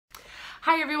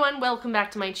Hi everyone, welcome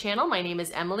back to my channel. My name is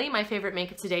Emily. My favorite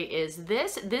makeup today is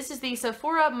this. This is the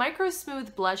Sephora Micro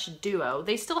Smooth Blush Duo.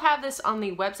 They still have this on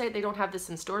the website. They don't have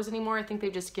this in stores anymore. I think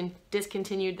they've just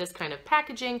discontinued this kind of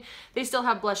packaging. They still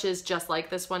have blushes just like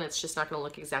this one. It's just not going to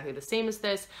look exactly the same as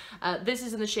this. This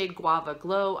is in the shade Guava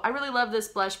Glow. I really love this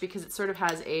blush because it sort of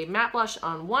has a matte blush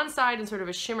on one side and sort of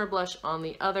a shimmer blush on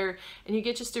the other, and you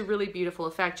get just a really beautiful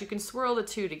effect. You can swirl the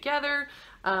two together,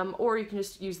 or you can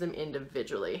just use them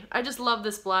individually. I just love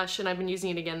this blush, and I've been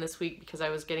using it again this week because I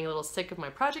was getting a little sick of my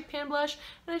Project Pan blush,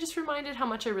 and I just reminded how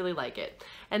much I really like it.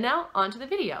 And now on to the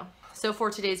video. So for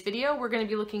today's video, we're going to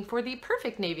be looking for the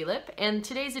perfect navy lip, and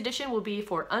today's edition will be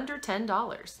for under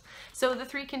 $10. So the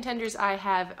three contenders I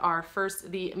have are first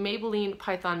the Maybelline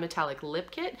Python Metallic Lip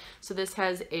Kit. So this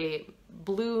has a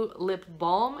blue lip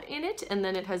balm in it, and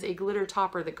then it has a glitter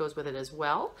topper that goes with it as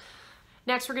well.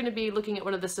 Next, we're going to be looking at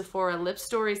one of the Sephora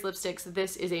Lipstories lipsticks.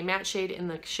 This is a matte shade in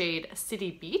the shade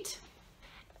City Beat.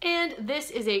 And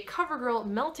this is a Covergirl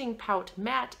Melting Pout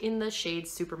Matte in the shade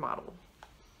Supermodel.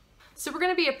 So we're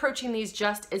going to be approaching these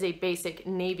just as a basic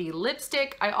navy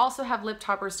lipstick. I also have lip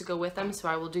toppers to go with them, so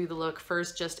I will do the look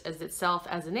first just as itself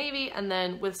as a navy, and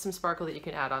then with some sparkle that you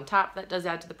can add on top. That does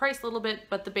add to the price a little bit,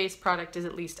 but the base product is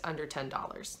at least under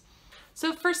 $10.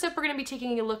 So first up, we're going to be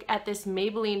taking a look at this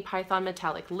Maybelline Python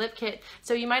Metallic Lip Kit.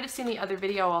 So you might have seen the other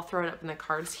video, I'll throw it up in the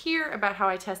cards here, about how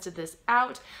I tested this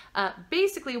out.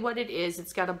 Basically what it is,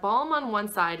 it's got a balm on one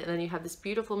side, and then you have this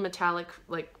beautiful metallic,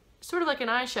 sort of like an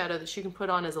eyeshadow that you can put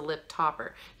on as a lip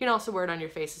topper. You can also wear it on your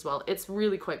face as well. It's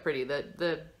really quite pretty.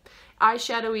 The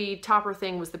eyeshadowy topper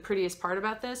thing was the prettiest part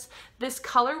about this. This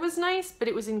color was nice, but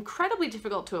it was incredibly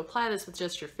difficult to apply this with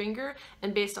just your finger,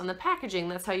 and based on the packaging,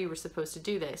 that's how you were supposed to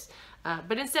do this.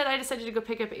 But instead, I decided to go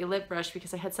pick up a lip brush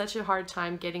because I had such a hard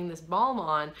time getting this balm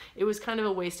on. It was kind of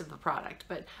a waste of the product,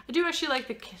 but I do actually like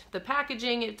the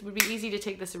packaging. It would be easy to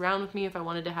take this around with me if I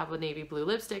wanted to have a navy blue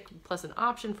lipstick, plus an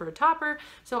option for a topper,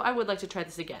 so I would like to try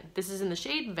this again. This is in the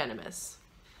shade Venomous.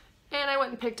 And I went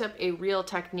and picked up a Real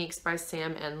Techniques by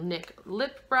Sam and Nick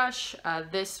lip brush.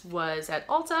 This was at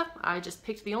Ulta. I just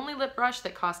picked the only lip brush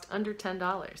that cost under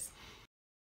 $10.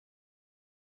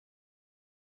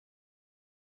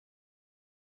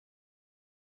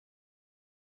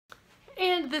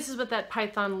 And this is what that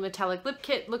Python Metallic Lip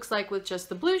Kit looks like with just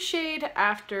the blue shade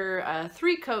after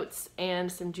 3 coats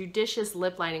and some judicious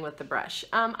lip lining with the brush.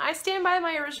 I stand by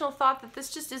my original thought that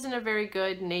this just isn't a very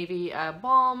good navy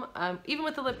balm. Even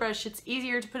with the lip brush, it's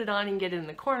easier to put it on and get it in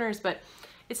the corners, but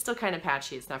it's still kind of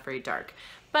patchy. It's not very dark.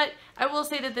 But I will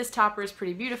say that this topper is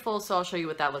pretty beautiful, so I'll show you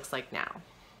what that looks like now.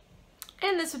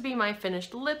 And this would be my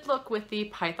finished lip look with the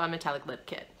Python Metallic Lip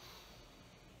Kit.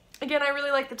 Again, I really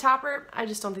like the topper. I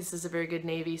just don't think this is a very good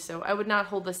navy, so I would not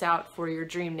hold this out for your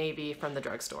dream navy from the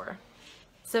drugstore.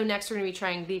 So next we're going to be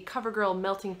trying the CoverGirl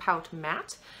Melting Pout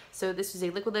Matte. So this is a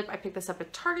liquid lip. I picked this up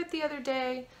at Target the other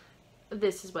day.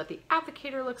 This is what the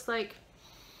applicator looks like.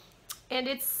 And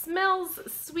it smells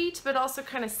sweet, but also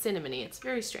kind of cinnamony. It's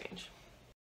very strange.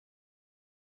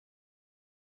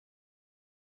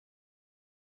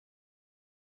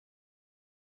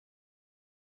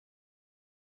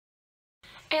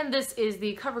 And this is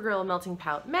the CoverGirl Melting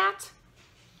Pout Matte.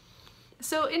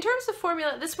 So in terms of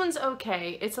formula, this one's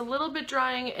okay. It's a little bit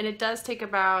drying, and it does take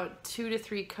about 2 to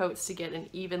 3 coats to get an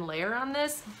even layer on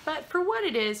this. But for what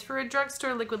it is, for a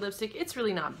drugstore liquid lipstick, it's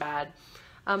really not bad.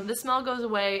 The smell goes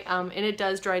away, and it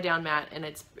does dry down matte, and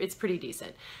it's pretty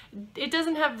decent. It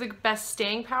doesn't have the best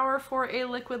staying power for a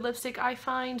liquid lipstick, I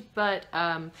find, but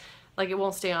it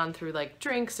won't stay on through like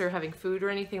drinks or having food or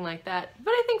anything like that.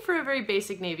 But I think for a very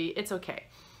basic navy, it's okay.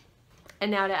 And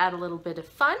now to add a little bit of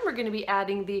fun, we're going to be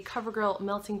adding the CoverGirl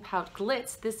Melting Pout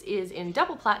Glitz. This is in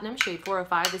Double Platinum, shade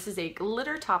 405. This is a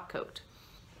glitter top coat.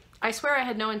 I swear I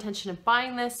had no intention of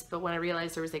buying this, but when I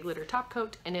realized there was a glitter top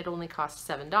coat and it only cost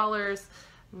 $7,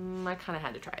 I kind of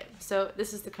had to try it. So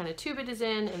this is the kind of tube it is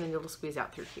in, and then it'll squeeze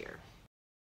out through here.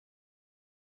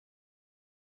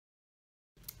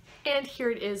 And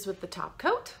here it is with the top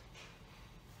coat.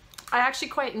 I actually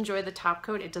quite enjoy the top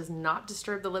coat. It does not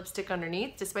disturb the lipstick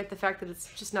underneath, despite the fact that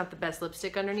it's just not the best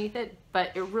lipstick underneath it,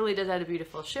 but it really does add a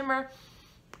beautiful shimmer.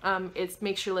 It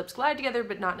makes your lips glide together,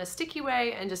 but not in a sticky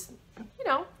way, and just, you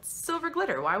know, silver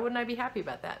glitter. Why wouldn't I be happy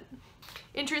about that?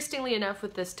 Interestingly enough,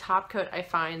 with this top coat, I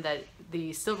find that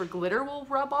the silver glitter will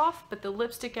rub off, but the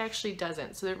lipstick actually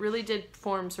doesn't. So it really did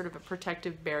form sort of a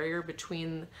protective barrier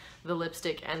between the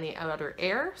lipstick and the outer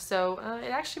air. So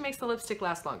it actually makes the lipstick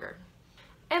last longer.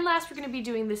 And last, we're going to be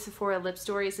doing the Sephora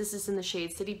Lipstories. This is in the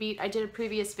shade City Beat. I did a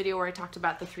previous video where I talked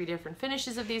about the 3 different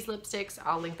finishes of these lipsticks.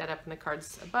 I'll link that up in the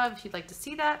cards above if you'd like to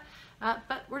see that.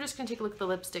 But we're just going to take a look at the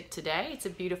lipstick today. It's a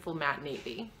beautiful matte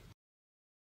navy.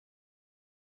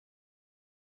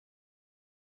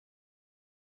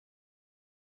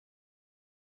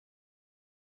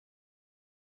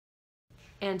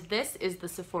 And this is the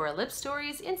Sephora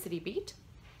Lipstories in City Beat.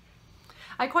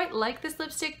 I quite like this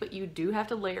lipstick, but you do have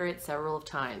to layer it several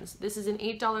times. This is an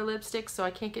 $8 lipstick, so I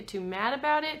can't get too mad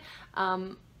about it.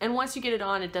 And once you get it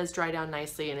on, it does dry down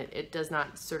nicely and it does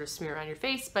not sort of smear around your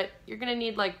face, but you're gonna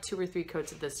need like 2 or 3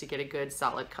 coats of this to get a good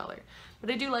solid color. But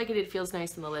I do like it, it feels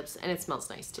nice on the lips and it smells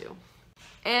nice too.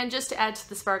 And just to add to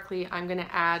the sparkly, I'm gonna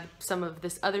add some of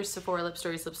this other Sephora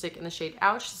Lipstories lipstick in the shade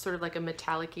Ouch, sort of like a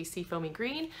metallic-y seafoamy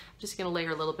green. I'm just gonna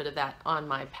layer a little bit of that on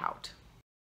my Pout.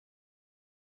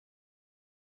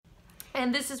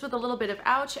 And this is with a little bit of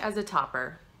Ouch as a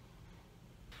topper.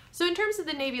 So in terms of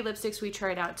the navy lipsticks we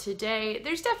tried out today,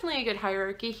 there's definitely a good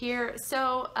hierarchy here.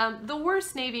 So the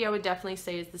worst navy I would definitely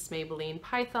say is this Maybelline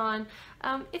Python.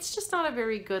 It's just not a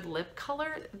very good lip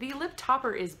color. The lip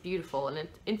topper is beautiful, and it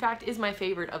in fact is my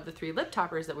favorite of the 3 lip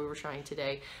toppers that we were trying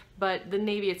today, but the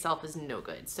navy itself is no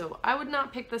good. So I would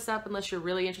not pick this up unless you're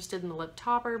really interested in the lip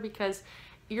topper, because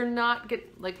you're not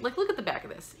like look at the back of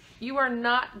this. You are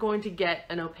not going to get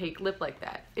an opaque lip like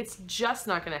that. It's just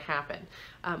not going to happen.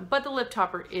 But the lip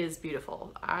topper is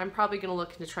beautiful. I'm probably going to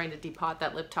look into trying to depot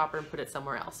that lip topper and put it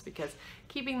somewhere else, because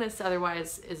keeping this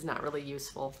otherwise is not really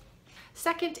useful.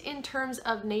 Second, in terms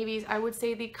of navies, I would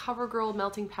say the Covergirl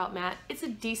Melting Pout Matte. It's a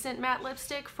decent matte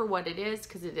lipstick for what it is,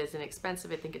 because it is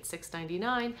inexpensive. I think it's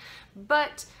 $6.99,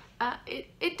 but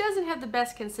it doesn't have the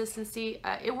best consistency.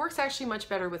 It works actually much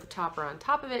better with a topper on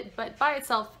top of it, but by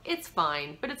itself, it's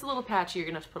fine, but it's a little patchy. You're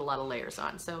gonna have to put a lot of layers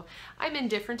on. So I'm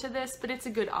indifferent to this, but it's a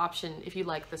good option if you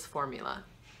like this formula.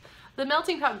 The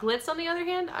Melting Pout Glitz, on the other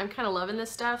hand, I'm kind of loving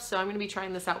this stuff, so I'm going to be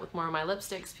trying this out with more of my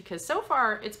lipsticks, because so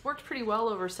far it's worked pretty well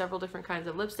over several different kinds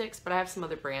of lipsticks, but I have some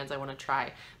other brands I want to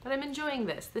try. But I'm enjoying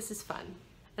this. This is fun.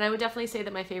 And I would definitely say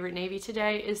that my favorite navy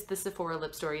today is the Sephora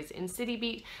Lipstories in City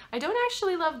Beat. I don't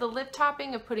actually love the lip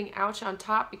topping of putting Ouch on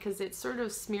top, because it sort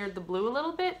of smeared the blue a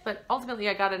little bit, but ultimately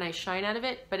I got a nice shine out of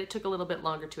it, but it took a little bit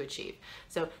longer to achieve.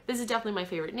 So this is definitely my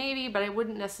favorite navy, but I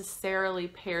wouldn't necessarily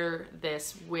pair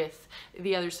this with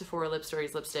the other Sephora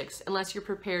Lipstories lipsticks unless you're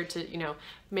prepared to, you know,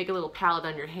 make a little palette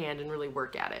on your hand and really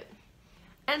work at it.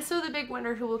 And so the big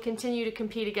winner, who will continue to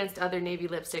compete against other navy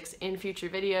lipsticks in future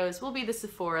videos, will be the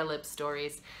Sephora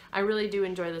Lipstories. I really do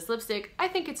enjoy this lipstick. I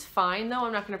think it's fine though.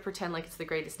 I'm not going to pretend like it's the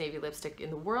greatest navy lipstick in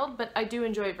the world, but I do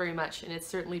enjoy it very much, and it's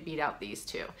certainly beat out these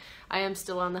 2. I am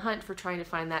still on the hunt for trying to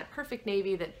find that perfect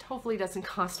navy that hopefully doesn't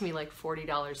cost me like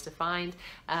 $40 to find.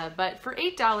 But for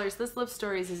 $8, this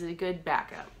Lipstories is a good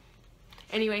backup.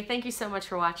 Anyway, thank you so much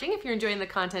for watching. If you're enjoying the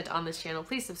content on this channel,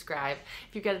 please subscribe.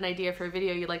 If you've got an idea for a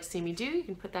video you'd like to see me do, you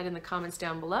can put that in the comments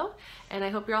down below. And I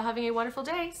hope you're all having a wonderful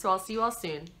day, so I'll see you all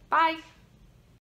soon. Bye!